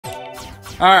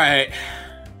Alright.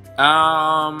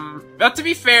 But to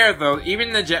be fair though,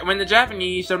 even when the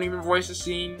Japanese don't even voice a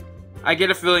scene, I get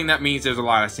a feeling that means there's a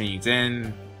lot of scenes,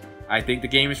 and I think the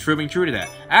game is proving true to that.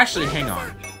 Actually, hang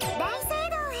on.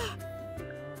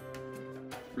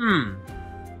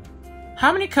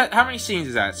 How many scenes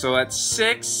is that? So that's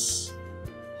 6,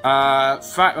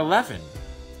 5, 11.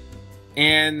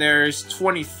 And there's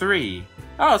 23.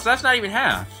 Oh, so that's not even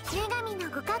half.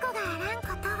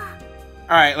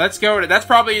 Alright, let's go to... That's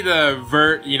probably the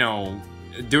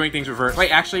doing things with vert...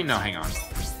 Wait, actually, no, hang on.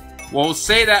 We'll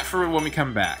say that for when we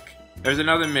come back. There's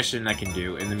another mission I can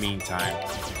do in the meantime.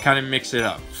 Kind of mix it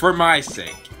up. For my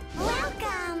sake.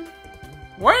 Welcome.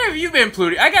 Where have you been,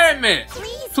 Plutia? I gotta admit,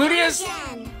 Plutia's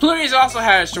also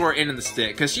had a short end of the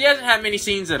stick, because she hasn't had many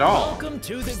scenes at all. Welcome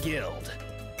to the guild.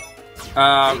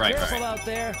 Right. Out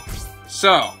there.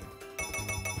 So...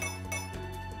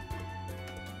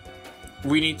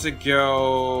 we need to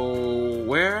go...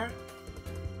 where?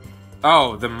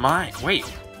 Oh, the mine. Wait,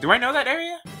 do I know that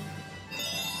area?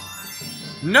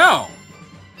 No!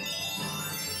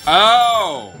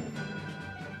 Oh!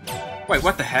 Wait,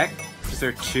 what the heck? Is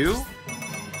there 2?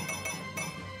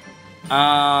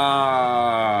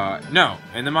 No,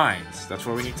 in the mines. That's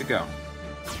where we need to go.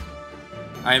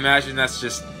 I imagine that's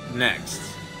just next.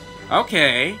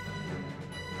 Okay.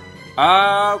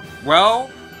 Well...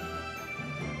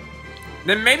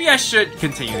 then maybe I should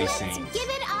continue these scenes.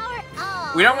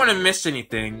 We don't want to miss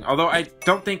anything, although I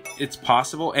don't think it's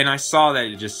possible, and I saw that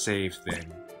it just saved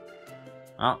thing.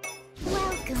 Oh.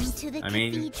 Welcome to the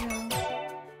cathedral.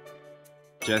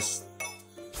 Just...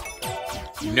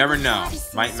 you never know.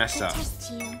 Might mess up.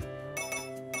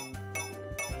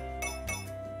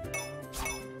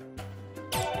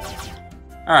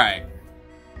 Alright.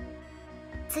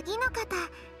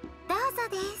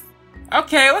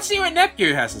 Okay, let's see what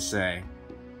Nepunia has to say.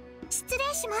 失礼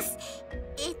します。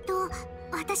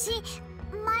私、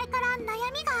前から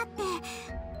悩みがあって、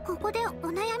ここで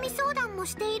お悩み相談も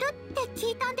しているって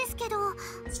聞いたんですけど。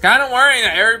It's kind of worrying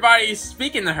that everybody's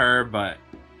speaking to her, but...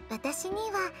 私に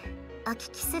はお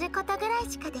聞きすることぐらい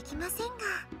しかできませんが、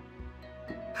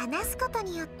話すこと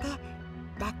によって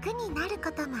楽になる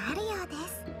こともあるようで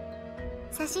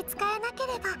す。差し支えなけ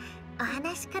ればお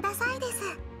話しくださいです。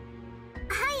はい、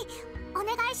お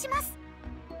願いします。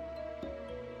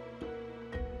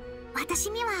私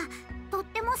にはとっ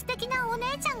ても素敵なお姉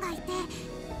ちゃんがいて、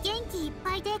元気いっ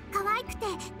ぱいで可愛くて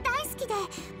大好きで、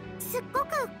すっごく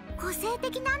個性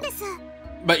的なんです。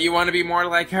But you want to be more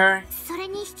like her? それ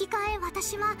に引き換え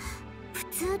私は普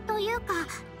通というか、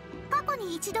過去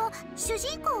に一度主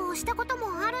人公をしたこと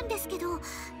もあるんですけど、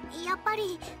やっぱ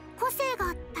り個性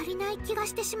が足りない気が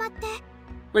してしまって。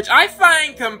Which I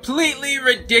find completely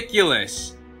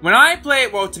ridiculous. When I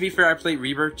played, well, to be fair, I played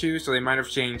Rebirth 2, so they might have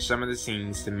changed some of the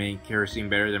scenes to make her seem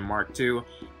better than Mark 2.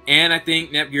 And I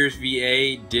think Nepgear's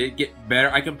VA did get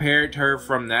better. I compared her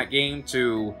from that game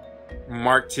to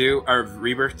Mark 2, or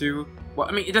Rebirth 2. Well,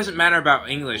 I mean, it doesn't matter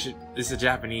about English. It's a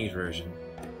Japanese version.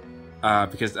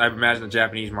 Because I imagine the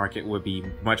Japanese market would be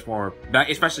much more,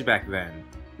 especially back then.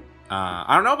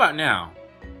 I don't know about now.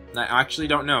 I actually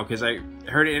don't know, because I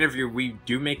heard an interview, we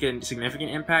do make a significant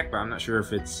impact, but I'm not sure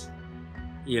if it's,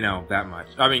 you know, that much.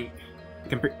 I mean,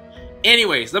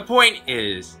 anyways, the point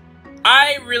is,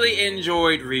 I really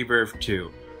enjoyed Rebirth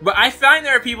 2. But I find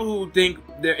there are people who think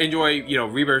they enjoy, you know,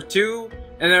 Rebirth 2,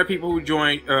 and there are people who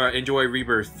enjoy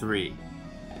Rebirth 3.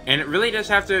 And it really does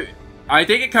have to... I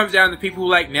think it comes down to people who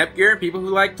like Nepgear and people who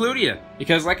like Plutia.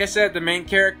 Because, like I said, the main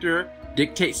character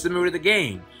dictates the mood of the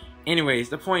game. Anyways,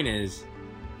 the point is,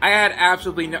 I had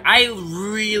absolutely no... I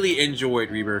really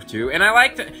enjoyed Rebirth 2, and I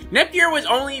liked it. Nepgear was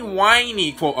only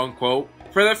whiny, quote-unquote,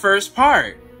 for the first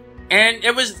part. And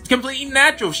it was completely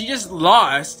natural. She just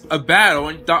lost a battle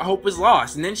and thought hope was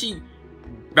lost. And then she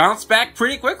bounced back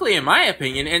pretty quickly, in my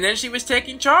opinion, and then she was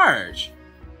taking charge.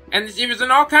 And it was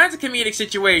in all kinds of comedic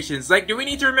situations. Like, do we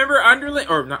need to remember Underling?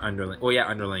 Or, not Underling. Oh, yeah,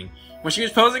 Underling. When she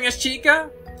was posing as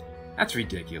Chica? That's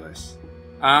ridiculous.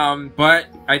 But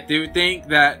I do think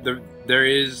that there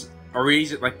is a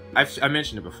reason, like, I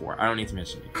mentioned it before. I don't need to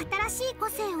mention it. 新しい個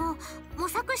性を模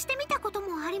索してみたこと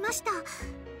もありました。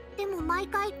でも毎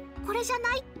回これじゃ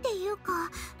ないっていうか、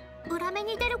裏目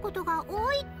に出ることが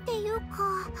多いっていう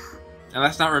か。And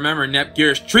let's not remember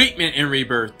Nepgear's treatment in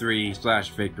Rebirth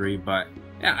 3/Victory, but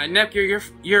yeah, Nepgear,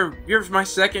 you're my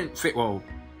second well,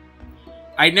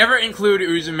 I never include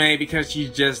Uzume because you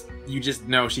just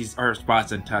know her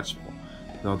spot's untouchable.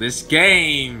 Though this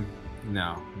game,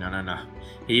 no.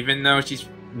 Even though she's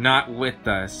not with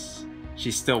us,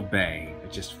 she's still bae. I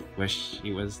just wish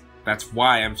she was. That's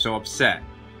why I'm so upset.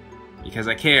 Because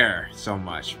I care so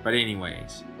much. But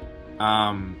anyways.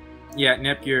 Yeah,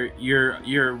 Nep,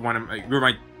 you're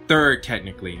my third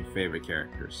technically favorite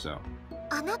character, so.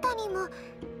 あなたにも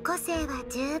個性は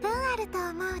十分あると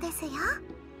思うですよ。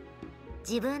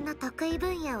自分の得意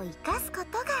分野を生かすこ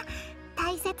とが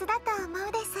大切だと思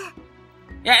うです。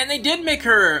Yeah, and they did make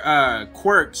her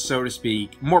quirks, so to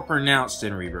speak, more pronounced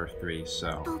in Rebirth 3,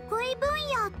 so. 得意分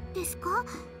野ですか？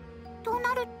と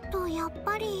なるとやっ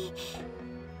ぱり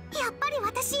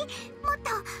私もっ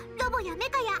とロボやメ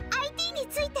カや IT に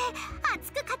ついて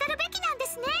熱く語るべきなんで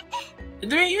すね。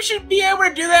Dude, you should be able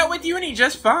to do that with Uni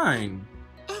just fine.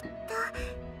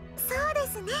 そうで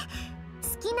すね。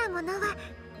好きなものは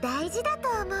大事だと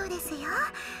思うですよ。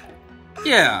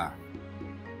Yeah.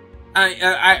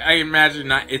 I imagine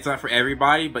it's not for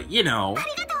everybody, but you know. あ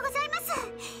りがとうございます。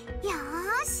よ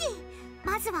ーし、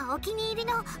まずはお気に入り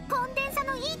のコンデンサ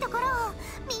のいいところを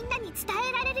みんなに伝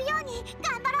えられるように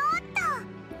頑張ろうっと。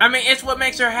I mean, it's what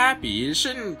makes her happy. You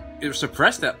shouldn't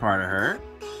suppress that part of her.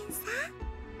 コンデンサ？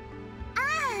あ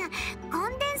あ、コ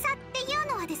ンデンサっていう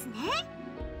のはですね。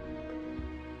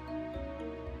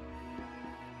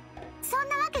そん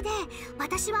なわけで、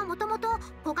私はもともと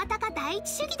小型化第一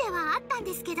主義ではあったん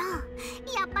ですけど、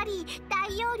やっぱり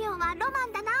大容量はロマ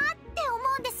ンだなって思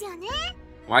うんですよね。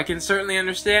Well, I can certainly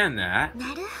understand that.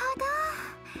 なるほど。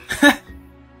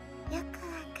よく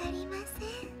わかりませ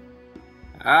ん。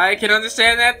I can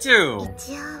understand that too.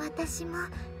 一応私も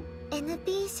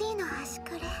NPC の端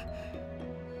くれ、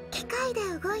機械で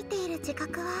動いている自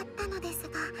覚はあったのです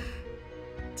が、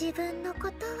自分のこと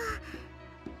は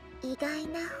意外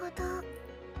なほど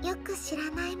よく知ら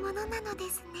ないものなので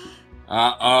すね。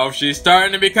Uh-oh, she's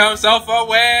starting to become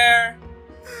self-aware.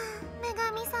 女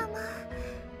神様、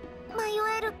迷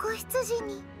える子羊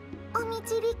にお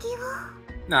導きを。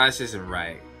No, this isn't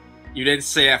right. You didn't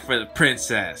say that for the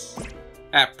princess.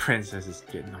 That princess is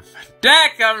getting on my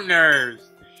dadgum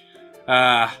nerves.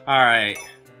 Alright.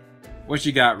 What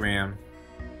you got, Ram?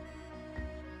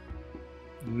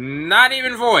 Not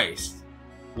even voiced.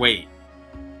 Wait.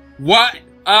 What?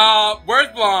 Where's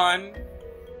Blonde?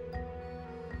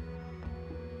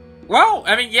 Well,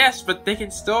 I mean, yes, but they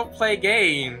can still play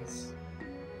games.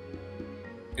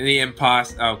 The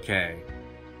okay.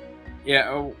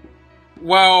 Yeah,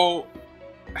 well...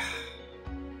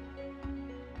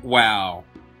 Wow,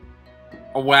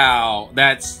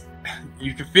 that's...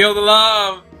 You can feel the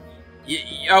love!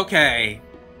 Okay.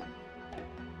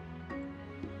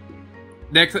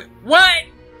 What?!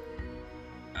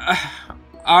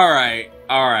 Alright.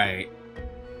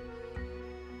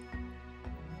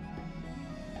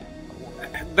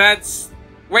 That's...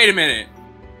 Wait a minute.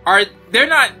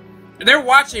 They're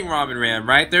watching Robin Ram,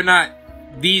 right?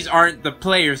 These aren't the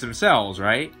players themselves,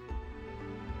 right?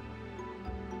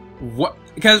 What?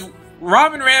 Because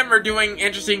Robin Ram are doing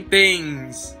interesting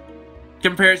things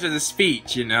compared to the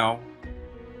speech, you know?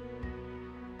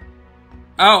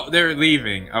 Oh, they're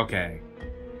leaving. Okay.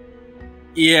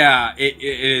 Yeah, it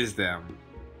is them.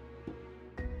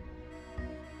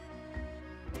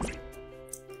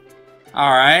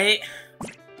 Alright.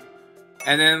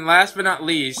 And then last but not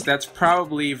least, that's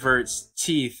probably Vert's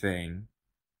T thing.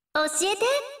 教えて、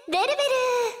ベルベル。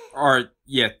 Or,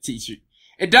 yeah, teacher.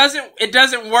 It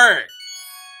doesn't work.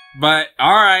 But,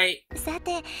 alright. さ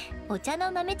て、お茶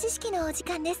の豆知識のお時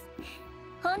間です。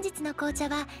本日の紅茶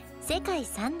は世界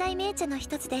三大名茶の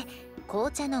一つで、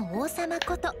紅茶の王様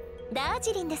ことダー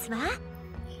ジリンですわ。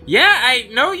Yeah, I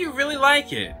know you really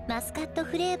like it. マスカット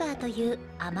フレーバーという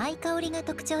甘い香りが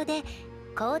特徴で、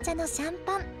紅茶のシャン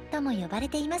パンとも呼ばれ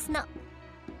ていますの。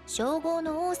称号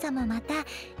の王様また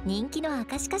人気の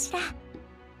証かしら。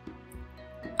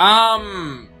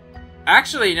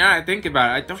Actually, now I think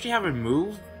about it, don't you have a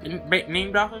move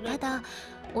named off of it? ただ、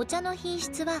お茶の品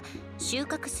質は収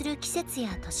穫する季節や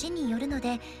年によるの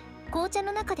で、紅茶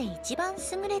の中で一番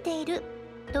優れている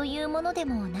というもので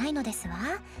もないのですわ。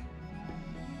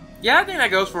Yeah, I think that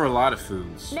goes for a lot of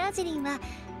foods. ダージリンは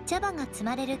茶葉が摘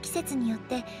まれる季節によっ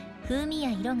て風味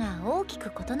や色が大き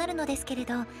く異なるのですけれ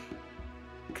ど、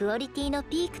クオリティの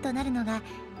ピークとなるのが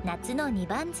夏の2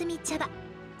番摘み茶葉、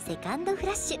セカンドフ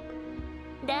ラッシュ。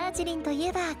ダージリンとい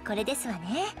えばこれですわ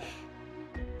ね。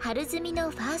春摘み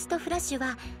のファーストフラッシュ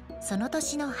はその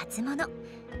年の初物。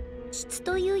質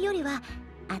というよりは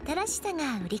新しさ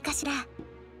が売りかしら。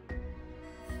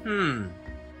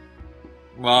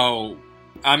Well,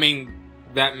 I mean,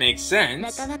 that makes sense.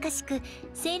 若々しく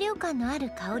清涼感のある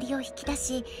香りを引き出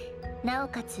し、なお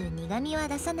かつ苦味は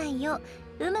出さないよ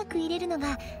ううまく入れるの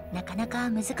がなかなか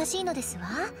難しいのですわ。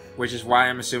Which is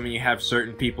why I'm assuming you have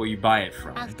certain people you buy it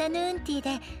from. アフタヌーンティー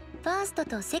でファースト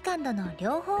とセカンドの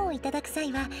両方をいただく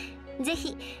際は、ぜ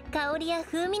ひ香りや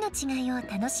風味の違いを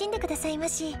楽しんでくださいま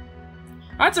し。Alright. そんなわけで、私は紅茶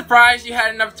I'm surprised you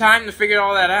had enough time to figure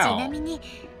all that ちな out. みに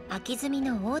秋摘み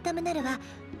のオータムナルは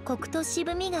コクと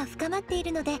渋みが深まってい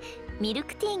るのでミル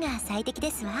クティーが最適で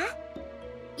すわ。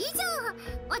以上、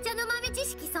お茶の豆知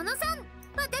識その3、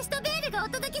私とベールがお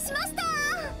届けしました。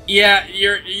 Yeah,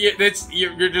 you're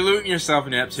diluting yourself,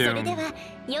 それで Neptune. は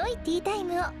良いティータイ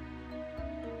ムを。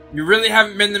 You really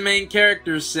haven't been the main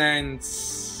character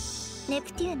since ネ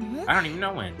プテューヌ、 I don't even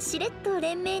know when. しれっと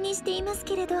連名にしています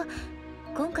けれど、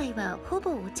今回はほ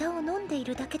ぼお茶を飲んでい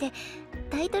るだけで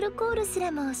タイトルコールす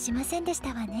らもしませんでした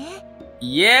わね。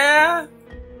 Yeah?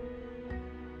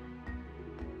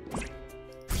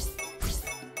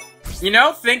 You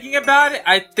know, thinking about it,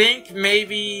 I think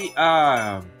maybe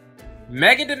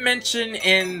Mega Dimension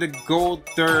in the Gold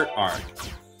Third arc.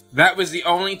 That was the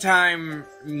only time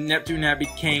Nepunia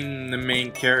became the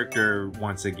main character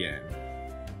once again.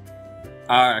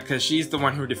 Cause she's the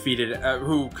one who defeated,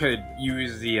 who could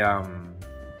use the,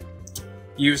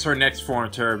 use her next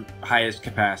form to her highest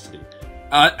capacity.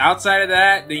 Outside of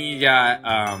that, then you got,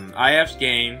 IF's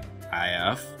game,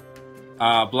 IF,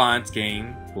 Blonde's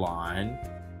game, Blonde,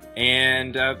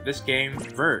 and, this game,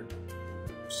 Vert.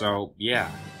 So,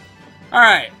 yeah.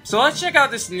 Alright, so let's check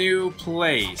out this new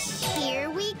place. Here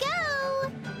we go.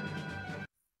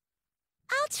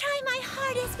 I'll try my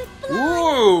hardest with blood.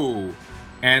 Ooh!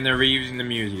 And they're reusing the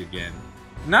music again.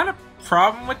 Not a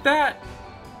problem with that.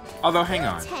 Although, hang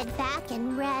on. Let's head back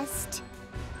and rest.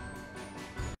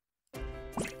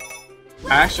 I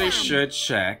actually should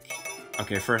check.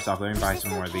 Okay, first off, let me buy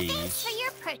some more of these. For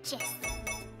your purchase.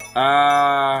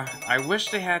 I wish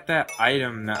they had that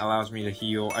item that allows me to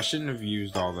heal. I shouldn't have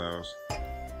used all those.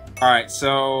 Alright,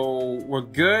 so we're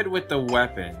good with the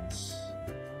weapons.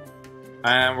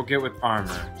 And we're good with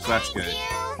armor, so that's good.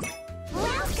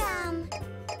 Welcome.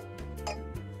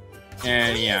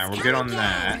 And yeah, we're good on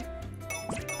that.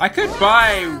 I could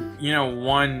buy, you know,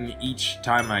 one each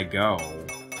time I go.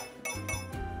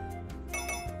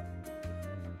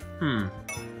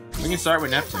 We can start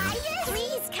with Neptune.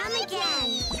 Please come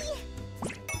again.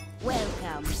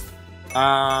 Welcome.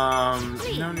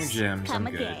 No new gems, I'm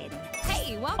good.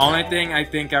 Hey, welcome. Only thing I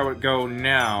think I would go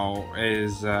now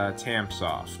is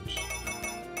Tampsoft.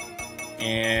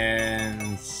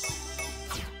 And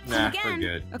nah, we're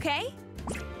good. Okay.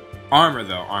 Armor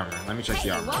though, armor. Let me check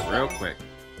the armor real quick.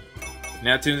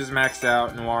 Neptune's is maxed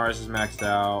out, Noir's is maxed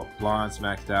out, Blonde's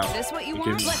maxed out. Is this what you We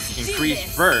want? can Let's do increase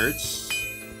this. Vert's,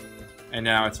 and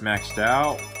now it's maxed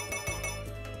out.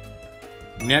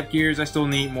 Nepgears, I still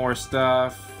need more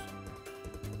stuff.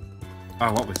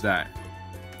 Oh, what was that?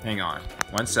 Hang on,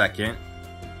 1 second.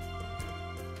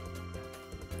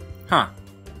 Huh?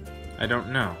 I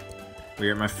don't know.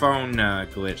 Weird, my phone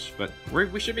glitched, but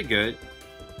we should be good.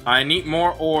 I need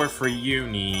more ore for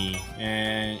uni,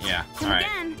 and yeah, Come alright.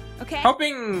 again. Okay.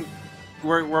 Hoping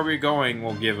where we're going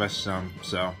will give us some,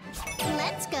 so.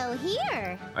 Let's go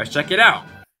here. Let's check it out.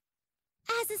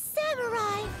 As a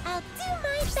samurai, I'll do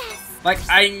my best. Like,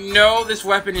 I know this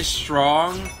weapon is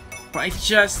strong, but I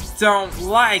just don't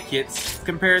like it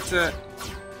compared to...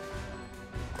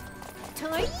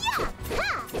 Toya!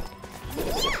 Ha!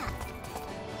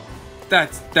 Yeah!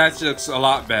 That looks a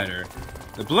lot better.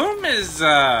 The bloom is,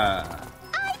 I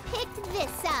picked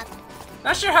this up.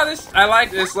 not sure how this... I like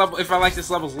this level, if I like this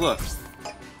level's look.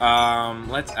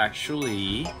 Let's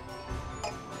actually...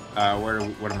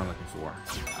 what am I looking for?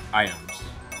 Items.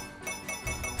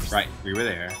 Right, we were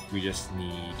there. We just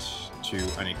need to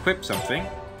unequip something.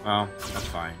 Well, that's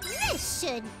fine. This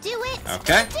should do it.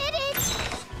 Okay. Did it.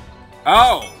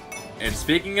 Oh! And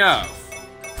speaking of...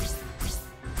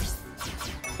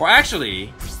 Well,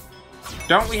 actually...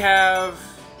 Don't we have...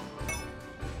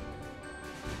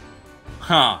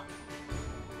 Huh.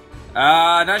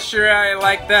 Not sure I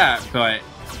like that, but...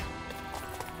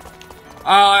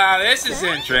 Oh, this is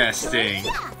interesting.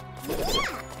 Yeah.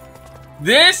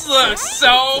 This looks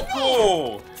so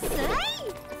cool! Say.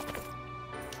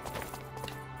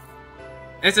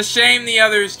 It's a shame the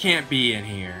others can't be in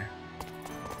here.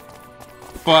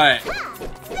 But... Ha!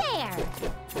 There.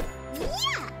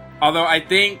 Yeah. Although I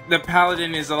think the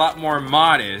Paladin is a lot more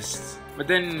modest, but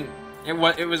then it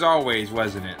was always,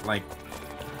 wasn't it? Like,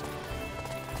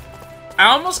 I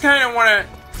almost kind of want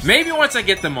to. Maybe once I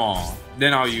get them all,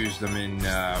 then I'll use them in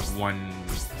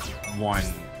one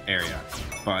area.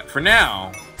 But for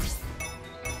now,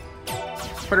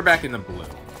 put her back in the blue.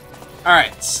 All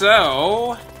right,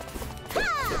 so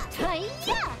Ha! Toya.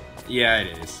 yeah,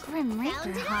 it is. Grim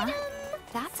Reaper, huh?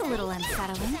 That's a little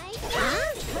unsettling.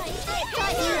 Huh? I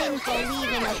thought you didn't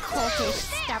believe in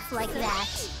occultish stuff like that.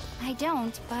 I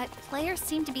don't, but players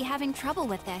seem to be having trouble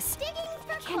with this.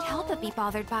 Can't help but be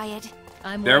bothered by it.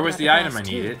 There was the item I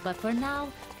needed. But for now,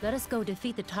 let us go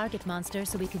defeat the target monster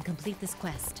so we can complete this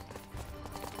quest.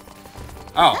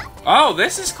 Oh,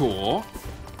 this is cool.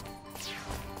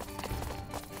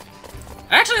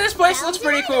 Actually, this place looks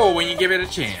pretty cool when you give it a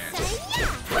chance.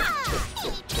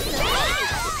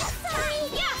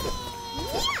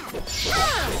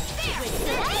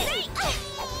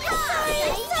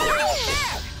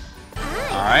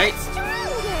 Alright.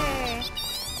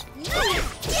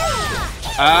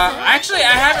 Actually,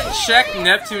 I haven't checked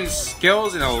Neptune's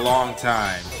skills in a long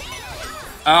time.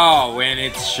 Oh, when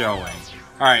it's showing.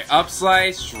 Alright, up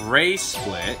slice, ray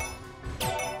split,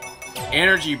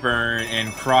 energy burn,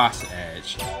 and cross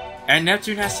edge. And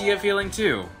Neptune has Sea of Healing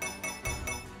too.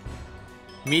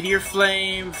 Meteor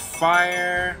flame,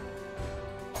 fire.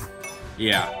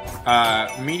 Yeah.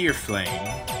 Meteor flame,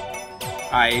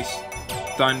 ice,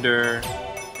 thunder,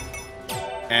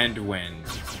 and wind.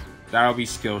 That'll be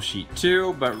skill sheet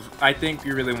 2, but I think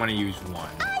you really want to use 1.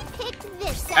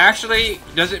 Actually,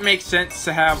 does it make sense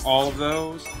to have all of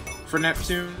those for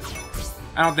Neptune?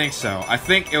 I don't think so. I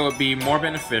think it would be more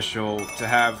beneficial to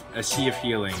have a Sea of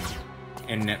Healing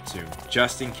in Neptune,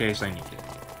 just in case I need it.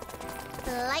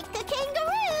 Like the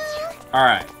kangaroo.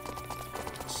 Alright.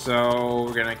 So,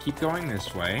 we're gonna keep going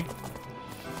this way.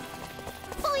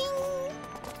 Boing.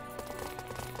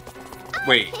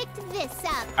 Wait, Picked this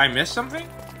up. I missed something?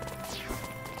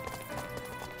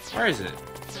 Where is it?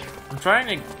 I'm trying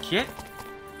to get...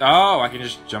 Oh, I can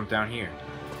just jump down here.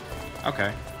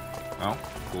 Okay. Oh,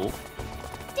 cool.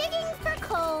 Digging for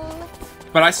coal.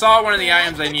 But I saw one of the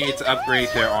items I needed to upgrade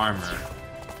their armor.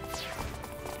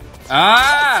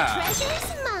 Ah!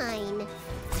 Treasure's mine.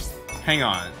 Hang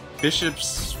on.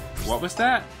 Bishop's... What was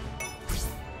that?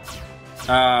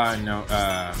 No,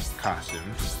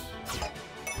 costumes.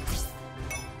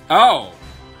 Oh!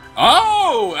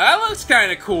 Oh! That looks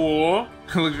kind of cool.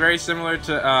 It looks very similar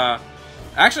to,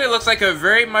 Actually, it looks like a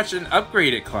very much an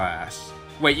upgraded class.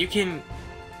 Wait, you can...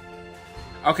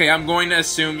 Okay, I'm going to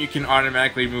assume you can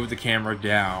automatically move the camera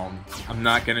down. I'm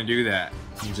not gonna do that.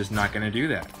 I'm just not gonna do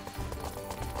that.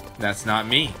 That's not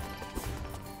me.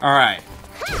 Alright.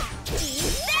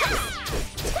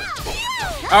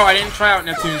 Oh, I didn't try out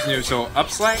Neptune's new, so up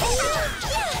slice?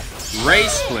 Ray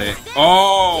split.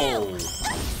 Oh!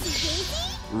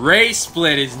 Ray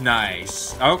split is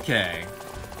nice. Okay.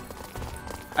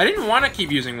 I didn't want to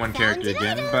keep using one character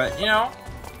again, but, you know,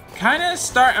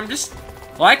 I'm just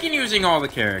liking using all the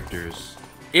characters.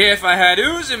 If I had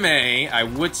Uzume, I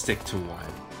would stick to one,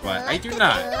 but I do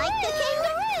not. Like the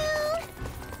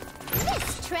kangaroo.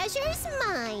 This treasure's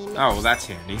mine. Oh, well, that's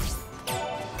handy.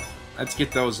 Let's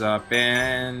get those up,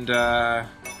 and,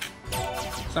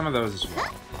 some of those as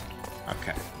well.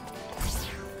 Okay.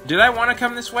 Did I want to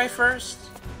come this way first?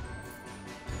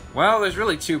 Well, there's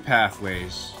really 2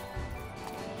 pathways.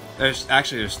 There's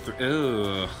three.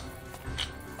 Ugh.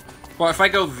 Well, if I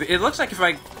go, it looks like if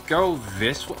I go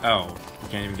this way. Oh, we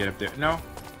can't even get up there. No.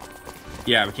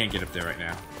 Yeah, we can't get up there right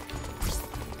now.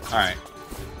 All right.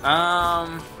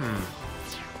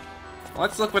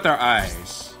 Let's look with our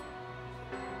eyes.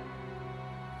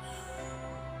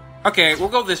 Okay, we'll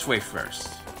go this way first.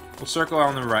 We'll circle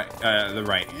on the right hand.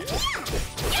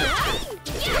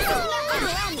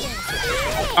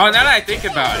 Oh, now that I think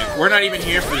about it, we're not even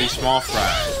here for these small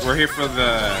fries. We're here for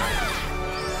the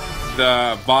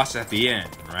boss at the end,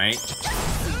 right?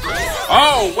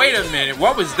 Oh, wait a minute.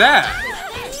 What was that?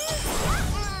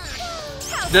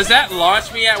 Does that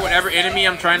launch me at whatever enemy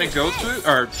I'm trying to go to?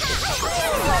 Or...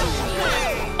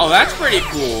 Oh, that's pretty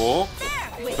cool.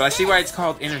 But I see why it's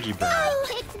called Energy Burn.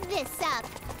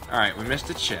 Alright, we missed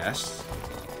a chest.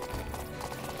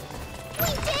 We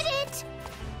did it!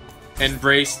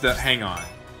 Embrace the... Hang on.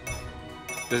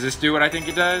 Does this do what I think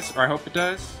it does? Or I hope it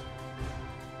does?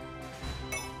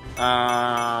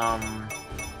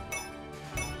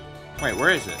 Wait,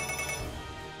 where is it?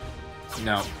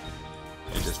 No.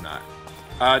 It does not.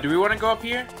 Do we want to go up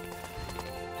here?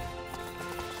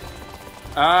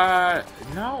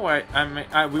 No,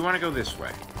 we want to go this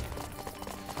way.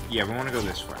 Yeah, we want to go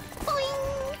this way.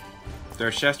 Boing. Is there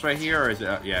a chest right here, or is it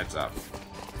up? Yeah, it's up.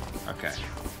 Okay.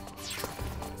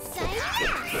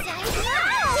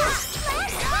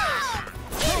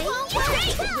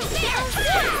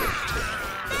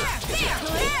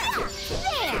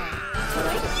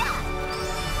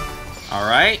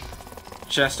 Alright.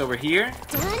 Chest over here.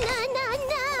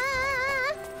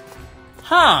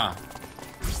 Huh.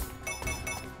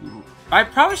 I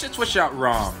probably should switch out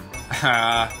Rom.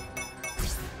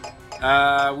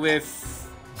 With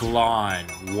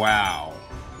Blonde. Wow.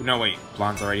 No, wait.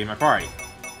 Blonde's already in my party.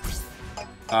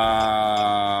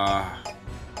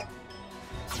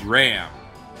 Ram.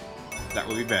 That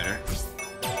would be better.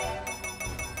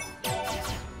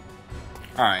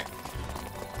 Alright.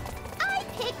 I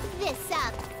picked this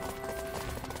up.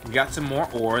 We got some more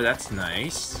ore. That's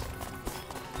nice.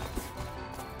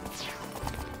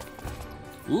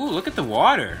 Ooh, look at the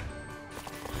water.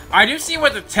 I do see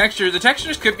what the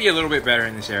textures could be a little bit better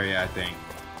in this area, I think.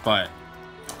 But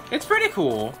it's pretty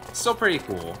cool. It's still pretty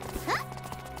cool.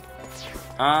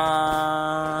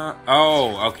 Oh,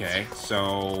 okay.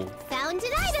 So Found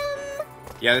an item.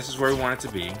 yeah, this is where we want it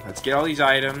to be. Let's get all these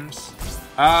items.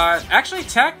 Actually,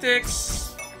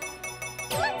 tactics.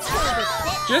 Let's go with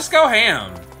this. Just go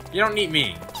ham. You don't need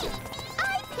me.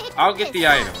 I picked I'll get the this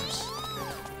up. items.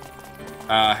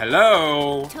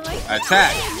 Hello.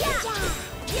 Attack.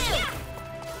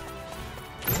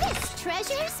 This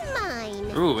treasure's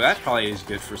mine. Ooh, that probably is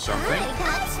good for something.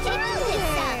 Let's pick this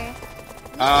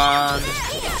up.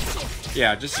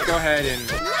 Yeah, just go ahead and...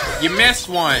 You missed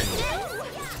one!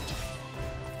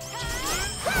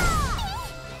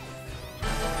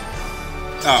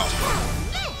 Oh.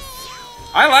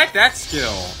 I like that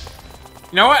skill.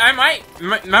 You know what? I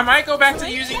might go back to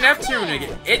using Neptune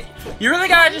again. You really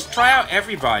gotta just try out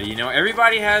everybody, you know?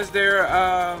 Everybody has their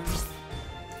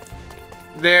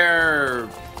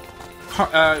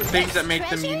things that make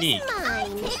them unique.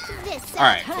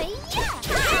 Alright.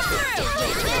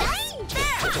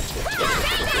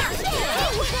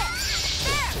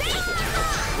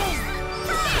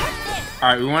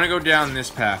 Alright, we want to go down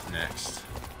this path next.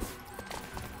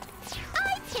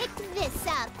 I picked this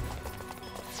up.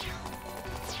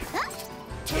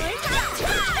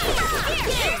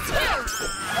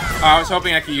 Oh, I was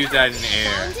hoping I could use that in the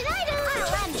air.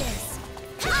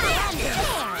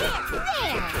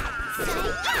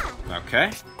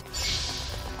 Okay.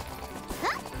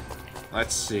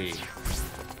 Let's see.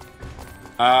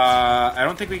 I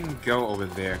don't think we can go over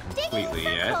there completely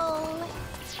yet.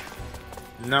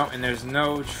 No, and there's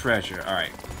no treasure.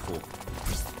 Alright, cool.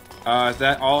 Is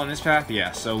that all in this path?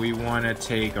 Yeah, so we want to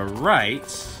take a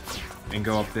right and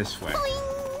go up this way.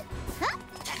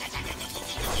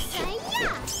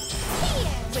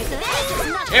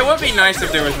 It would be nice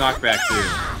if there was knockback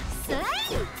too.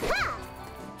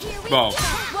 Well,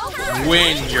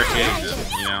 when you're hitting them,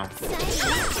 you know?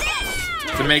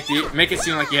 To make it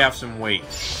seem like you have some weight.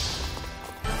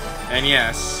 And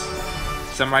yes,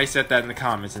 somebody said that in the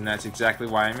comments, and that's exactly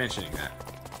why I'm mentioning that.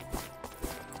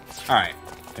 Alright,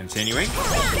 continuing.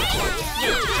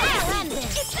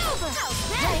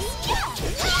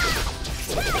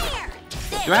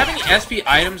 Do I have any SP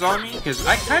items on me? Because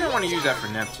I kind of want to use that for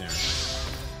Neptune.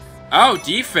 Oh,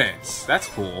 defense! That's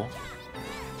cool.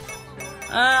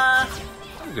 I'm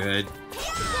good.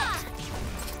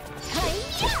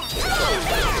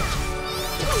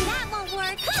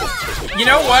 You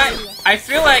know what? I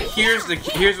feel like here's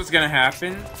what's gonna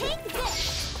happen.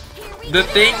 The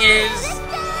thing is,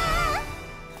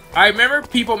 I remember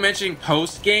people mentioning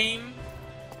post game.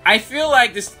 I feel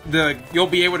like you'll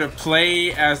be able to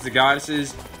play as the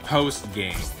goddesses post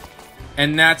game,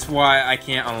 and that's why I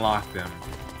can't unlock them.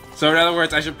 So in other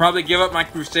words, I should probably give up my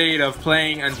crusade of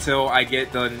playing until I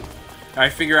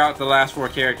figure out the last 4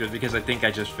 characters, because I think I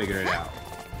just figured it out.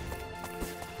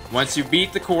 Once you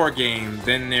beat the core game,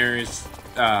 then there's,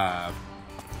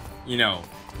 you know,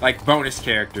 like bonus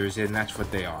characters, and that's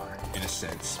what they are, in a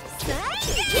sense.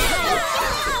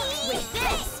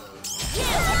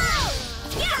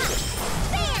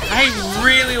 I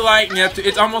really like Neptune.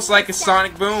 It's almost like a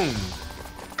Sonic Boom.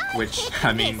 Which,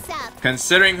 I mean,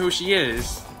 considering who she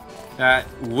is, I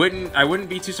wouldn't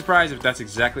be too surprised if that's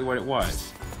exactly what it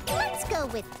was. Let's go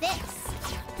with this.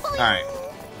 Alright.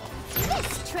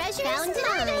 This treasure's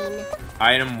mine.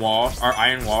 Iron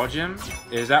wall gem?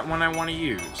 Is that one I want to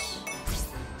use?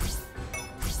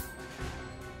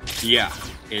 Yeah,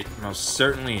 it most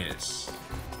certainly is.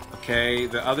 Okay,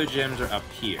 the other gems are up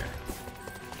here.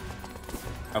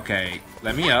 Okay,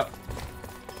 let me up.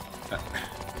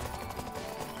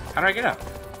 How do I get up?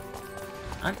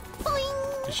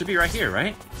 It should be right here,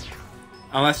 right?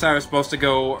 Unless I was supposed to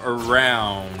go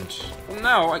around.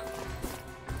 No,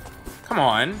 come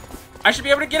on. I should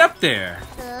be able to get up there.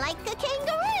 Like a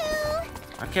kangaroo.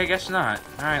 Okay, I guess not.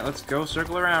 Alright, let's go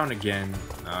circle around again.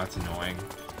 Oh, that's annoying.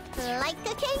 Like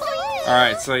a kangaroo.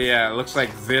 Alright, so yeah, it looks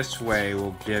like this way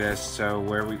will get us to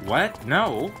where we... What?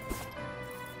 No.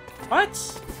 What?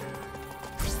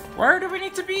 Where do we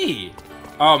need to be?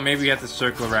 Oh, maybe we have to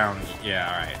circle around. Yeah,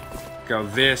 alright. Go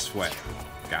this way.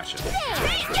 Gotcha. This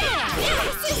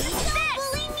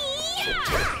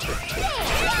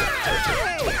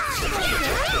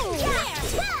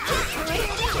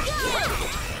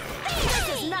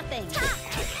is nothing.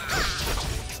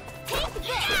 Take this.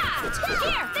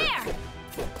 Here, there.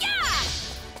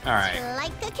 Alright.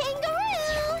 Like a kangaroo.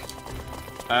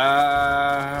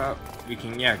 We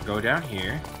can, yeah, go down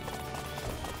here.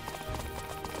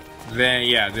 Then,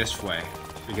 yeah, this way.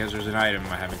 Because there's an item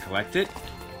I haven't collected.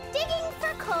 Digging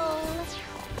for coal.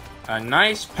 A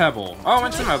nice pebble. Oh,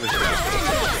 and some other stuff.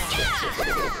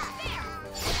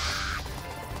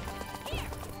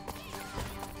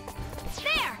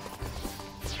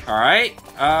 There. Alright.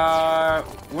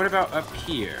 What about up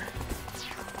here?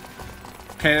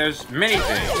 Okay, there's many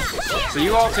things. So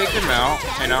you all take them out,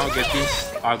 and I'll get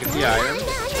the items.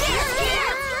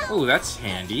 Ooh, that's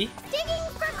handy. Digging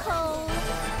for coal.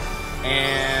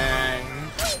 And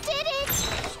We did it.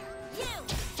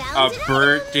 a Found it.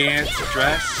 bird dance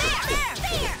dress.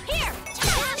 Here.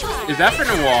 Is that for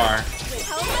Noir?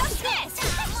 How about this?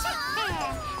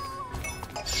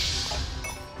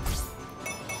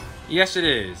 Yes, it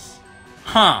is.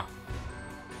 Huh.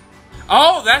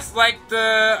 Oh, that's like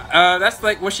that's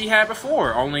like what she had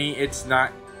before, only it's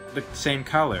not the same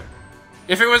color.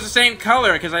 If it was the same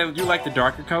color, because I do like the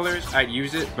darker colors, I'd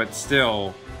use it, but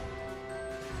still.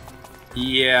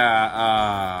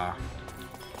 Yeah,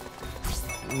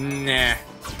 nah.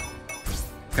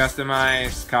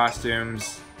 Customized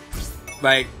costumes.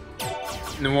 Like,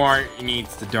 Noir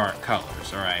needs the dark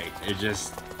colors, alright? It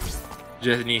just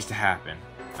needs to happen.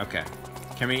 Okay.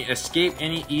 Can we escape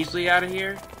any easily out of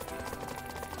here?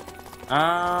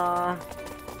 Oh.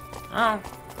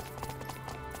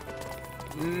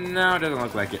 No, it doesn't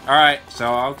look like it. Alright,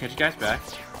 so I'll catch you guys back.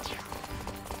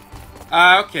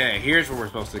 Okay, here's where we're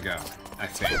supposed to go, I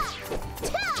think.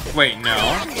 Wait, no.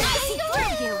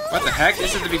 What the heck?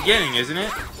 This is the beginning, isn't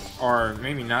it? Or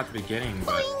maybe not the beginning,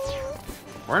 but...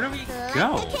 Where do we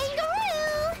go?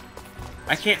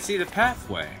 I can't see the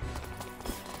pathway.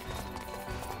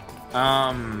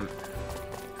 No,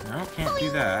 can't do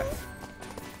that.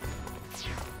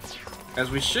 As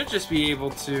we should just be able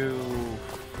to...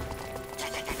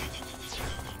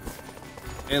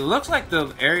 It looks like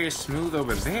the area's smooth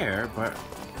over there, but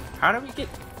how do we get...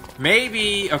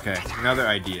 Maybe... Okay, another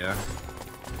idea.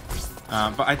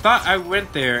 But I thought I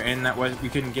went there and that was we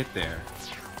couldn't get there.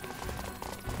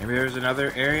 Maybe there's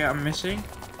another area I'm missing?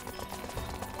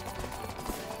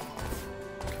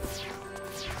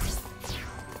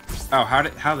 Oh,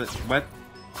 what?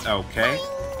 Okay.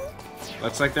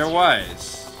 Looks like there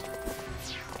was.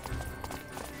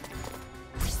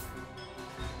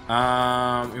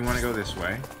 We want to go this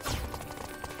way.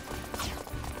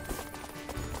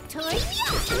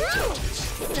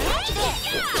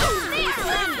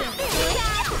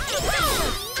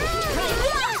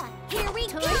 Here we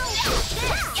go.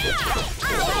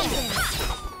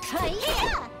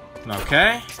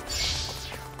 Okay.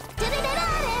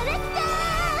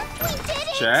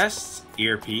 Chest,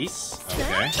 earpiece.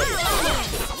 Okay.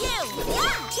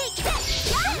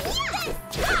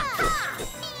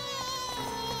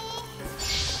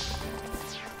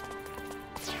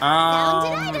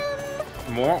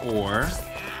 More ore.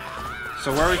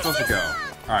 So where are we supposed to go?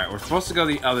 Alright, we're supposed to go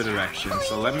the other direction.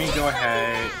 So let me go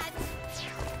ahead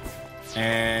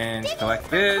and collect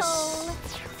this.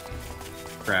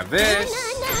 Grab this.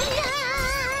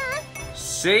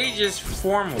 Sage's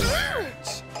formal wear.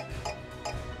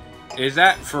 Is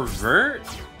that for Vert?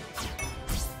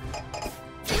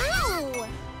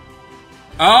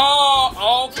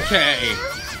 Oh, okay.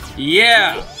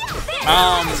 Yeah.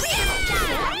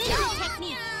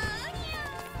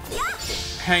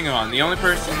 Hang on. The only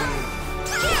person...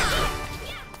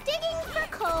 Digging for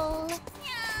coal.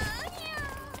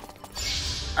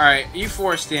 Alright, you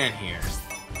four stand here.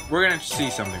 We're gonna see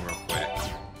something real quick.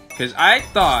 Because I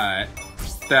thought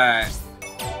that...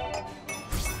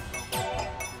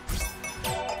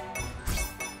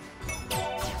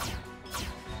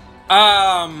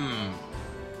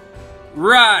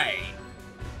 Right.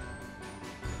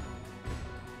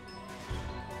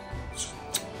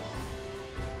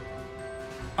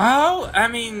 Oh, I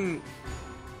mean...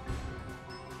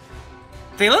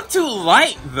 They look too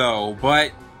light, though,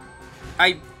 but...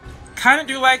 I kind of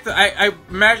do like the... I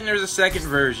imagine there's a second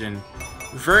version.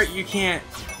 Vert, you can't...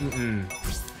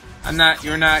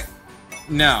 You're not...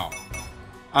 No.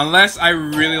 Unless I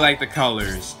really like the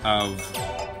colors of...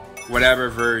 whatever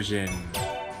version...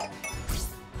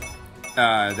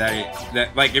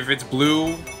 like, if it's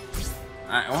blue...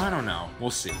 I don't know. We'll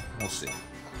see. We'll see.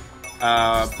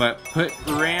 But put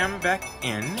Ram back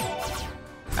in.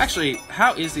 Actually,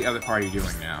 how is the other party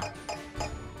doing now?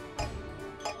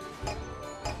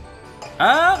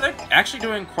 They're actually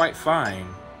doing quite fine.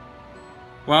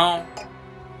 Well...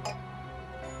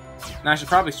 Now I should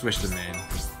probably switch them in.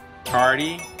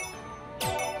 Party.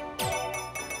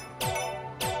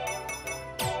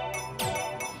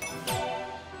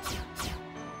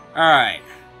 Alright.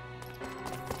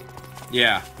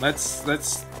 Yeah,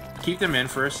 let's keep them in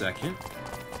for a second.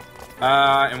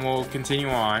 And we'll continue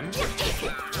on.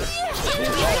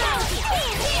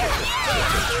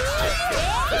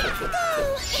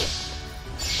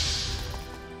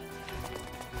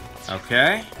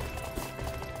 Okay.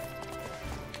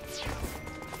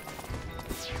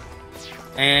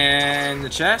 And the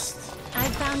chest. I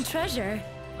found treasure.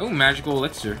 Oh, magical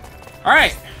elixir.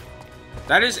 Alright.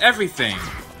 That is everything.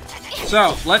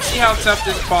 So, let's see how tough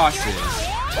this boss is.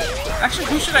 Actually,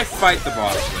 who should I fight the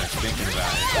boss with? Thinking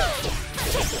about it.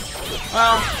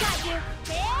 Well,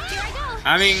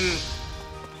 I mean,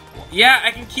 yeah,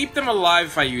 I can keep them alive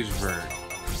if I use Vert.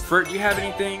 Vert, do you have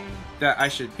anything that I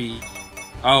should be?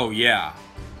 Oh, yeah.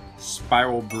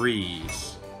 Spiral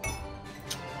Breeze.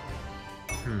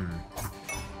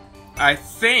 I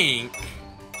think...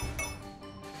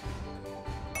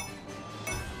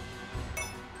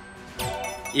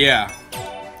 yeah.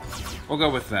 We'll go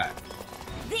with that.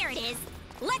 There it is.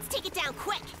 Let's take it down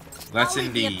quick. Let's I'll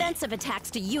leave the indeed. offensive attacks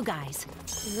to you guys.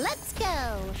 Let's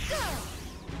go.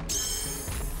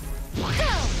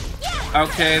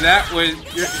 Okay, that was...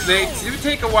 they do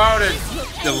take a while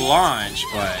to launch,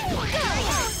 but...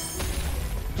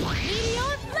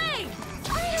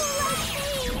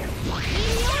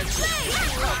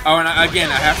 oh, and again,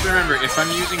 I have to remember, if I'm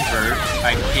using Vert,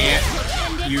 I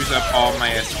can't use up all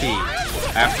my SP.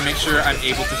 I have to make sure I'm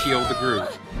able to heal the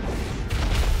group.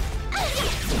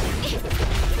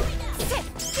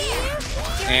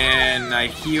 And I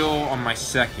heal on my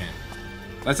second.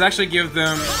 Let's actually give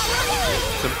them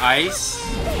some ice.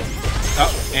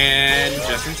 Oh, and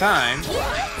just in time.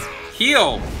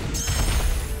 Heal!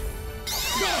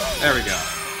 There we go.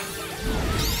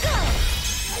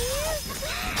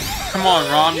 Come on,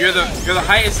 Rom, you're the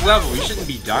highest level. You shouldn't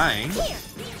be dying.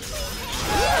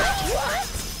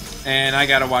 And I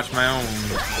gotta watch my own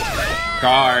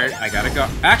guard. I gotta go.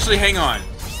 Actually, hang on.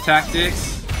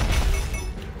 Tactics.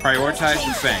 Prioritize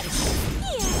defense.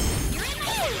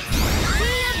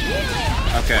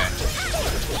 Okay.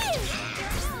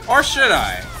 Or should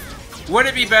I? Would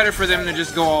it be better for them to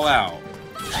just go all out?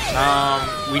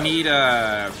 We need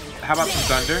how about some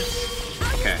thunder?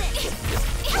 Okay.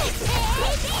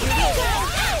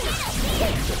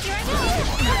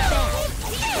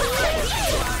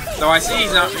 So I see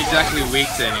he's not exactly weak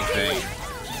to anything.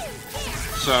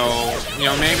 So, you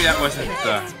know, maybe that wasn't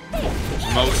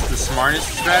the smartest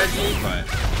strategy, but...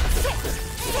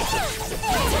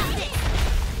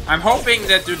 I'm hoping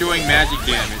that they're doing magic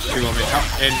damage to him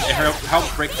and it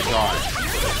helps break the guard.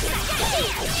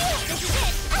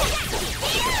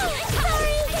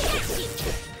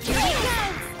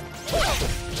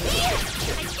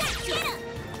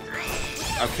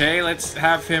 Okay, let's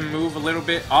have him move a little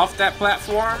bit off that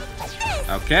platform.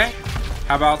 Okay.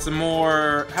 How about some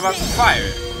more... how about some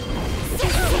fire?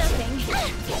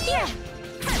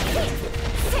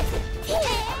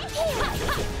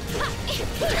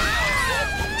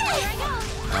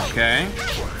 Okay.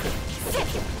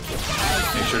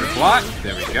 Make sure to block.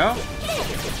 There we go.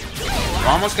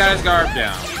 Almost got his guard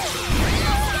down.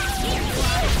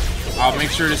 I'll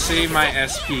make sure to save my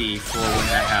SP for when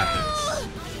that happens.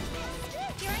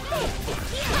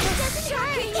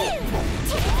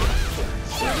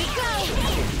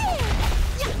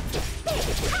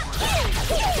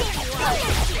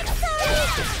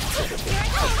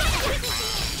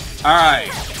 Alright.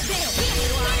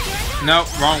 Nope,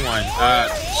 wrong one.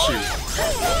 Shoot.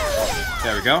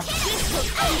 There we go.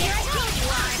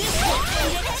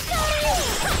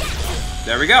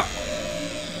 There we go.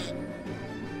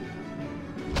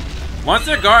 Once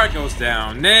their guard goes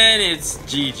down, then it's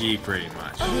GG pretty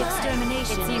much. The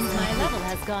extermination. It seems my level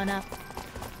has gone up.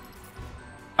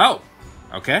 Oh,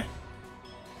 okay.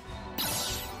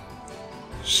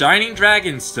 Shining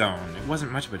Dragonstone. It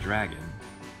wasn't much of a dragon.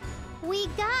 We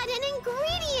got an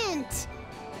ingredient.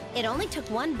 It only took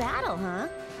one battle, huh?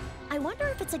 I wonder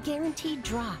if it's a guaranteed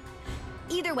drop.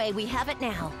 Either way, we have it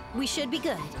now. We should be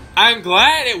good. I'm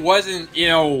glad it wasn't, you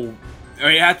know,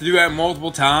 you have to do that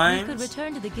multiple times. You could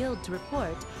return to the guild to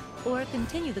report, or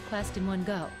continue the quest in one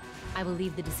go. I will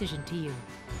leave the decision to you.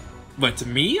 But to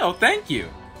me? Oh, thank you.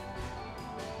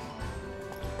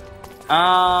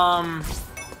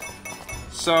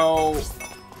 So...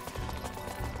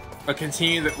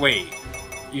 continue the... wait.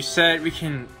 You said we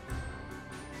can...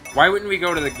 why wouldn't we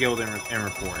go to the guild and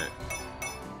report it?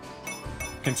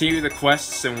 Continue the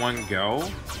quests in one go?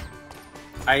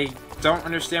 I don't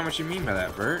understand what you mean by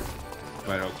that, Bert.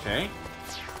 But okay.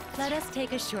 Let us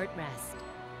take a short rest.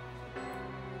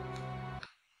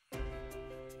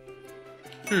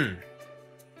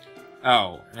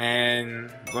 Oh, and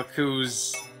look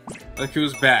who's Look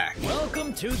who's back.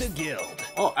 Welcome to the guild.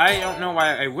 Oh, I don't know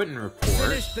why I wouldn't report.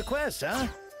 Finished the quest, huh?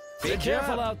 Be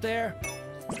careful out there.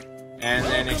 And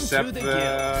then Welcome accept to the,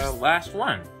 the guild. last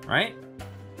one, right?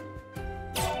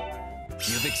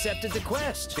 You've accepted the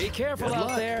quest. Be careful Good out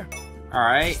luck. there.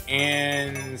 Alright,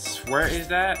 and where is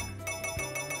that?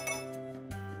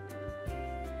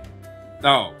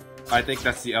 Oh, I think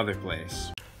that's the other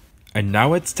place. And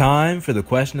now it's time for the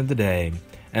question of the day.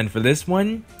 And for this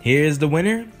one, here's the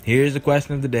winner, here's the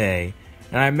question of the day.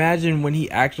 And I imagine when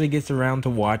he actually gets around to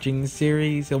watching the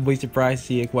series, he'll be surprised to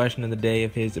see a question of the day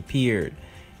of his appeared.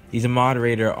 He's a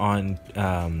moderator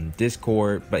on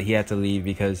Discord, but he had to leave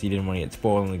because he didn't want to get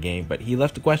spoiled in the game. But he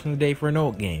left the question of the day for an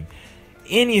old game.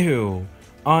 Anywho,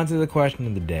 on to the question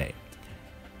of the day.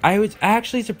 I was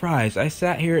actually surprised. I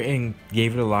sat here and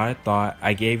gave it a lot of thought.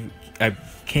 I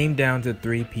came down to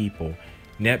 3 people: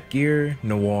 Nepunia,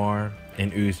 Noir,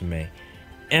 and Uzume.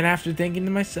 And after thinking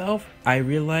to myself, I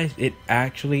realized it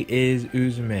actually is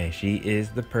Uzume. She is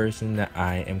the person that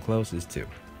I am closest to.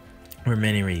 For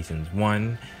many reasons.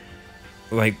 One,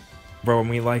 like, bro,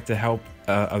 we like to help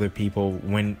other people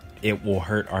when it will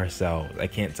hurt ourselves. I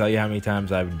can't tell you how many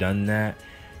times I've done that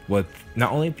with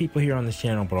not only people here on this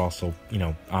channel, but also, you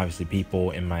know, obviously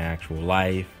people in my actual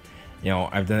life. You know,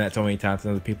 I've done that so many times,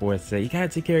 and other people would say, you gotta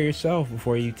take care of yourself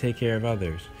before you take care of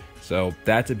others. So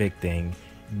that's a big thing.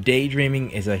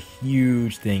 Daydreaming is a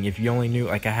huge thing. If you only knew,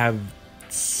 like, I have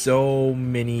so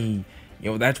many,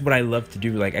 you know, that's what I love to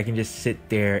do. Like, I can just sit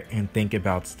there and think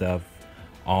about stuff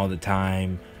all the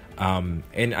time.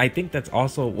 And I think that's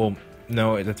also, well,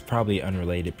 no, that's probably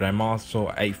unrelated, but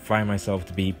I find myself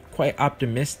to be quite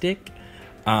optimistic,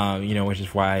 you know, which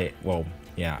is why, well,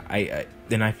 yeah,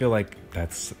 I feel like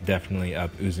that's definitely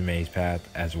up Uzume's path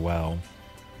as well.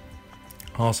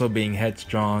 Also being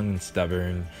headstrong and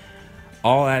stubborn,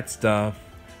 all that stuff.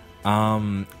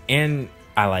 And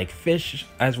I like fish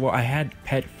as well. I had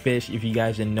pet fish. If you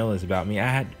guys didn't know this about me, I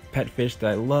had pet fish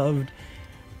that I loved.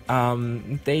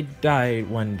 They died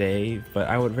one day, but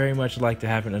I would very much like to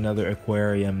have another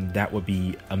aquarium. That would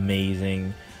be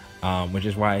amazing. Which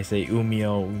is why I say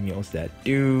Umio. Umio's that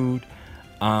dude.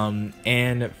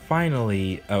 And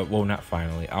finally, well, not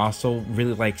finally, I also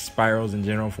really like spirals in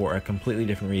general for a completely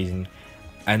different reason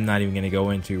I'm not even going to go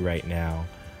into right now.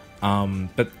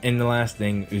 But in the last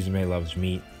thing, Uzume loves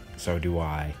meat, so do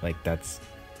I. Like, that's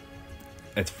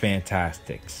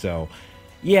fantastic. So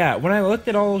yeah, when I looked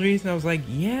at all those reasons, I was like,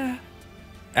 yeah,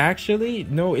 actually,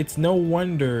 no, it's no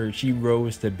wonder she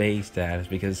rose to base status,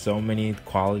 because so many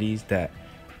qualities that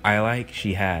I like,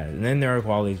 she has. And then there are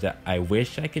qualities that I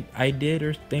wish I did,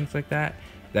 or things like that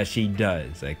she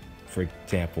does. Like, for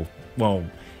example, well,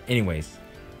 anyways,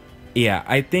 yeah,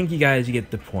 I think you guys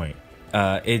get the point.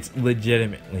 It's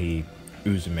legitimately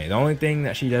Uzume. The only thing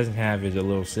that she doesn't have is a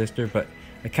little sister, but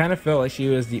I kind of felt like she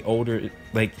was the older,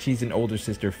 like, she's an older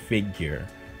sister figure.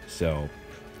 So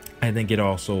I think it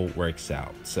also works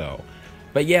out. So,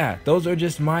 but yeah, those are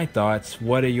just my thoughts.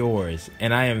 What are yours?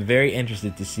 And I am very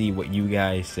interested to see what you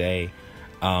guys say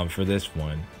for this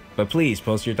one. But please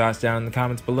post your thoughts down in the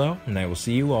comments below, and I will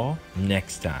see you all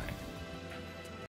next time.